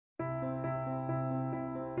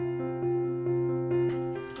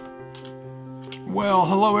Well,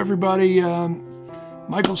 hello everybody.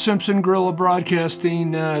 Michael Simpson, Gorilla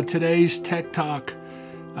Broadcasting. Today's Tech Talk.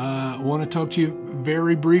 I want to talk to you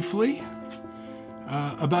very briefly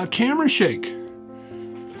about camera shake.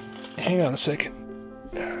 Hang on a second.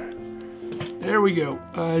 There we go.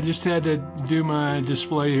 I just had to do my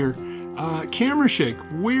display here. Camera shake.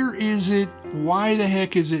 Where is it? Why the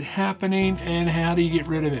heck is it happening? And how do you get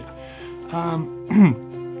rid of it?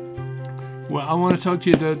 Well, I want to talk to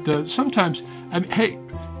you that sometimes, hey,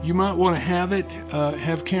 you might want to have it,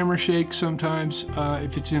 have camera shake sometimes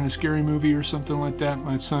if it's in a scary movie or something like that.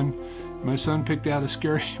 My son picked out a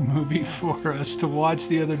scary movie for us to watch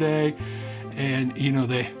the other day, and you know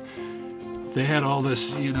they had all this,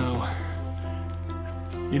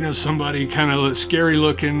 somebody kind of scary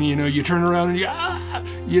looking, you turn around and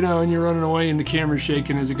and you're running away and the camera's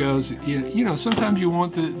shaking as it goes. Sometimes you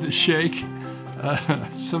want the shake.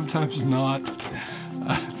 Sometimes not.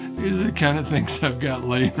 These are the kind of things I've got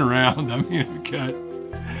laying around.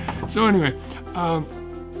 So anyway,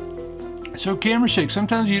 so camera shake.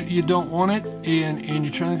 Sometimes you don't want it, and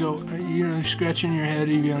you're trying to go, scratching your head.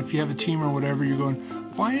 If you have a team or whatever, you're going,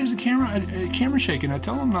 why is the camera shaking? I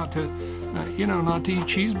tell them not to, not to eat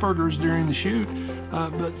cheeseburgers during the shoot.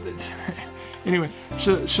 But anyway,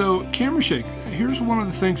 so camera shake. Here's one of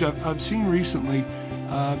the things I've seen recently.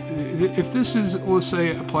 If this is, let's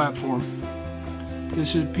say, a platform,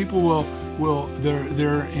 this is people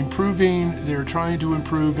they're improving, they're trying to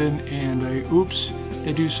improve and they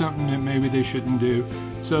do something that maybe they shouldn't do.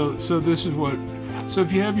 So this is what. So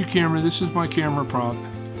if you have your camera, this is my camera prop,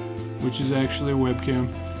 which is actually a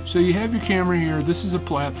webcam. So you have your camera here. This is a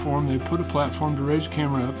platform. They put a platform to raise the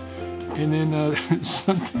camera up, and then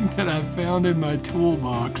something that I found in my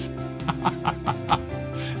toolbox.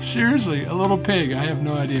 Seriously, a little pig. I have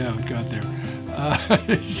no idea how it got there.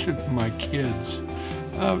 It's my kids.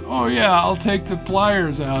 Oh yeah, I'll take the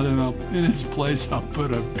pliers out and in its place I'll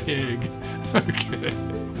put a pig. Okay,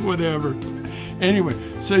 whatever. Anyway,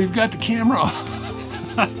 so you've got the camera.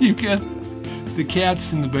 You've got the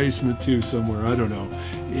cat's in the basement too somewhere. I don't know.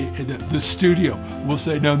 The studio. We'll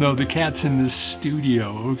say no. The cat's in the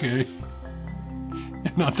studio. Okay.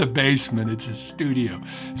 Not the basement, it's a studio.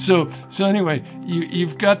 So anyway,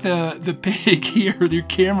 you've got the pig here, your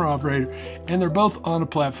camera operator, and they're both on a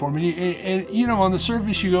platform. And on the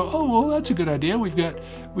surface you go, oh well, that's a good idea. We've got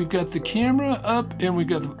the camera up and we've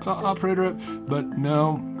got the operator up, but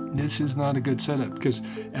no, this is not a good setup because,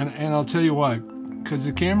 and I'll tell you why. Because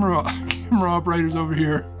the camera operator's over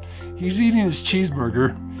here, he's eating his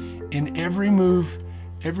cheeseburger, and every move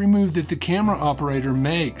that the camera operator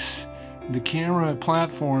makes, the camera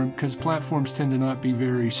platform, because platforms tend to not be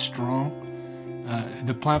very strong,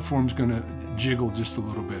 the platform's going to jiggle just a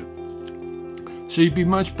little bit. So you'd be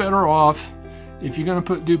much better off, if you're going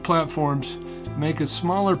to do platforms, make a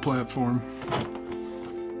smaller platform.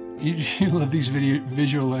 You love these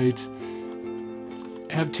visual aids.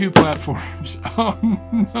 Have two platforms. Oh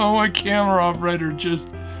no, my camera operator just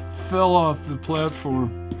fell off the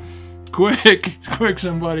platform. Quick,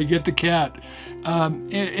 somebody, get the cat.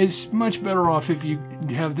 It's much better off if you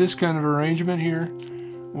have this kind of arrangement here,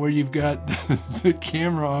 where you've got the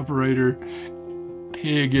camera operator,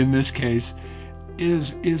 pig in this case,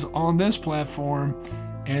 is on this platform,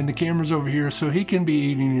 and the camera's over here, so he can be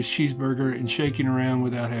eating his cheeseburger and shaking around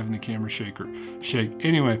without having the camera shake.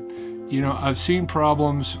 Anyway, I've seen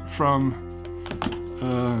problems from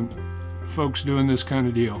folks doing this kind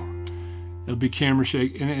of deal. It'll be camera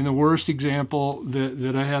shake, and the worst example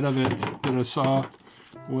that I had of it that I saw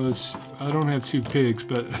was, I don't have two pigs,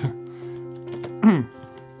 but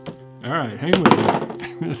all right, hang with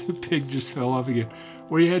me. The pig just fell off again.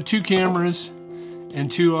 Where you had two cameras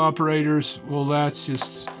and two operators, well, that's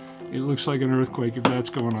just, it looks like an earthquake if that's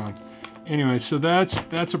going on. Anyway, so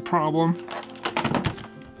that's a problem.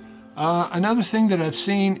 Another thing that I've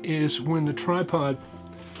seen is when the tripod,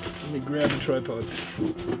 let me grab the tripod.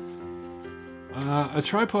 A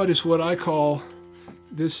tripod is what I call,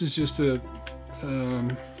 this is just a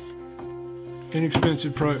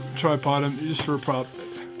inexpensive tripod, just for a prop.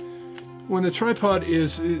 When the tripod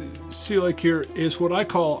is, see like here, is what I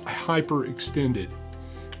call hyperextended.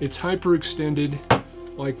 It's hyperextended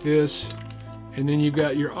like this, and then you've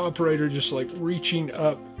got your operator just like reaching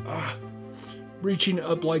up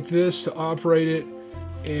like this to operate it,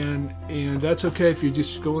 and that's okay if you're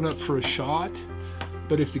just going up for a shot.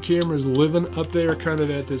 But if the camera is living up there kind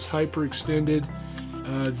of at this hyperextended,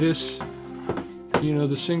 this,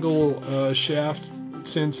 the single shaft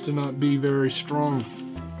tends to not be very strong.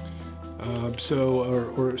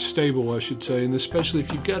 Or stable, I should say. And especially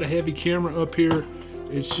if you've got a heavy camera up here,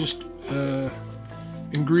 it's just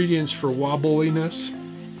ingredients for wobbliness.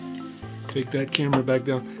 Take that camera back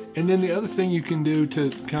down. And then the other thing you can do to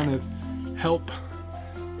kind of help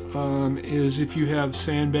is if you have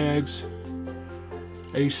sandbags,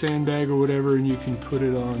 a sandbag or whatever, and you can put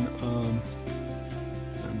it on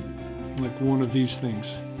like one of these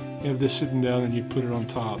things. You have this sitting down and you put it on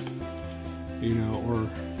top, you know, or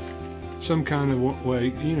some kind of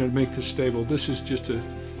way, you know, to make this stable. This is just an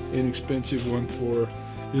inexpensive one for,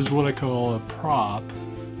 this is what I call a prop.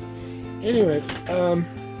 Anyway,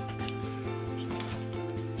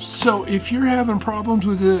 so if you're having problems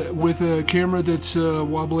with a camera that's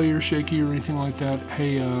wobbly or shaky or anything like that,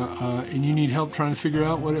 hey, and you need help trying to figure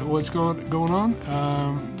out what's going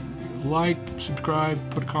on, like, subscribe,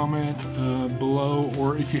 put a comment below,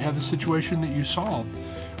 or if you have a situation that you solved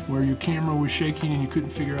where your camera was shaking and you couldn't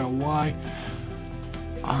figure out why.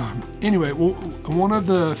 Anyway, well, one of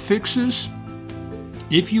the fixes,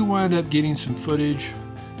 if you wind up getting some footage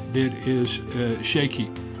that is shaky,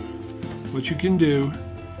 what you can do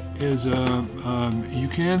is you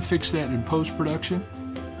can fix that in post-production.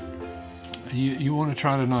 You want to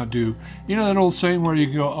try to not do, you know, that old saying where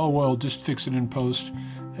you go, oh well, just fix it in post.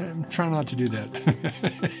 Try not to do that.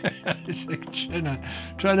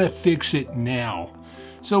 Try to fix it now.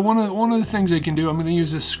 So one of the things I can do, I'm going to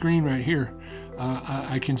use this screen right here.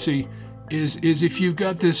 I can see is if you've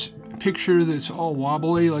got this picture that's all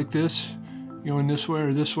wobbly like this, going this way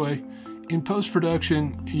or this way, in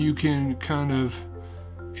post-production you can kind of,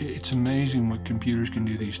 it's amazing what computers can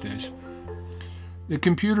do these days. The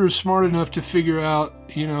computer is smart enough to figure out,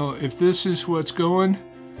 you know, if this is what's going,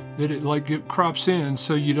 that it crops in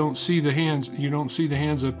so you don't see the hands. You don't see the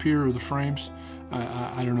hands up here or the frames.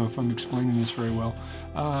 I don't know if I'm explaining this very well,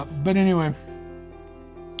 but anyway,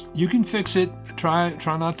 you can fix it. Try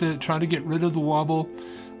to get rid of the wobble.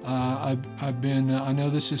 I know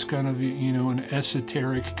this is kind of, you know, an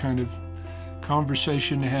esoteric kind of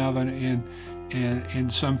conversation to have,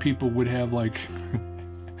 and some people would have like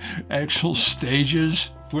actual stages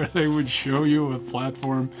where they would show you a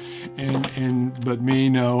platform, but me,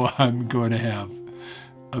 no, I'm going to have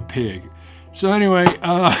a pig. So anyway,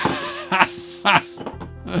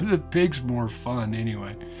 the pig's more fun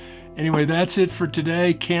anyway. Anyway, that's it for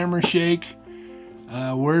today. Camera shake.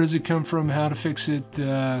 Where does it come from? How to fix it?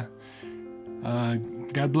 God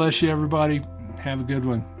bless you, everybody. Have a good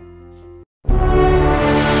one.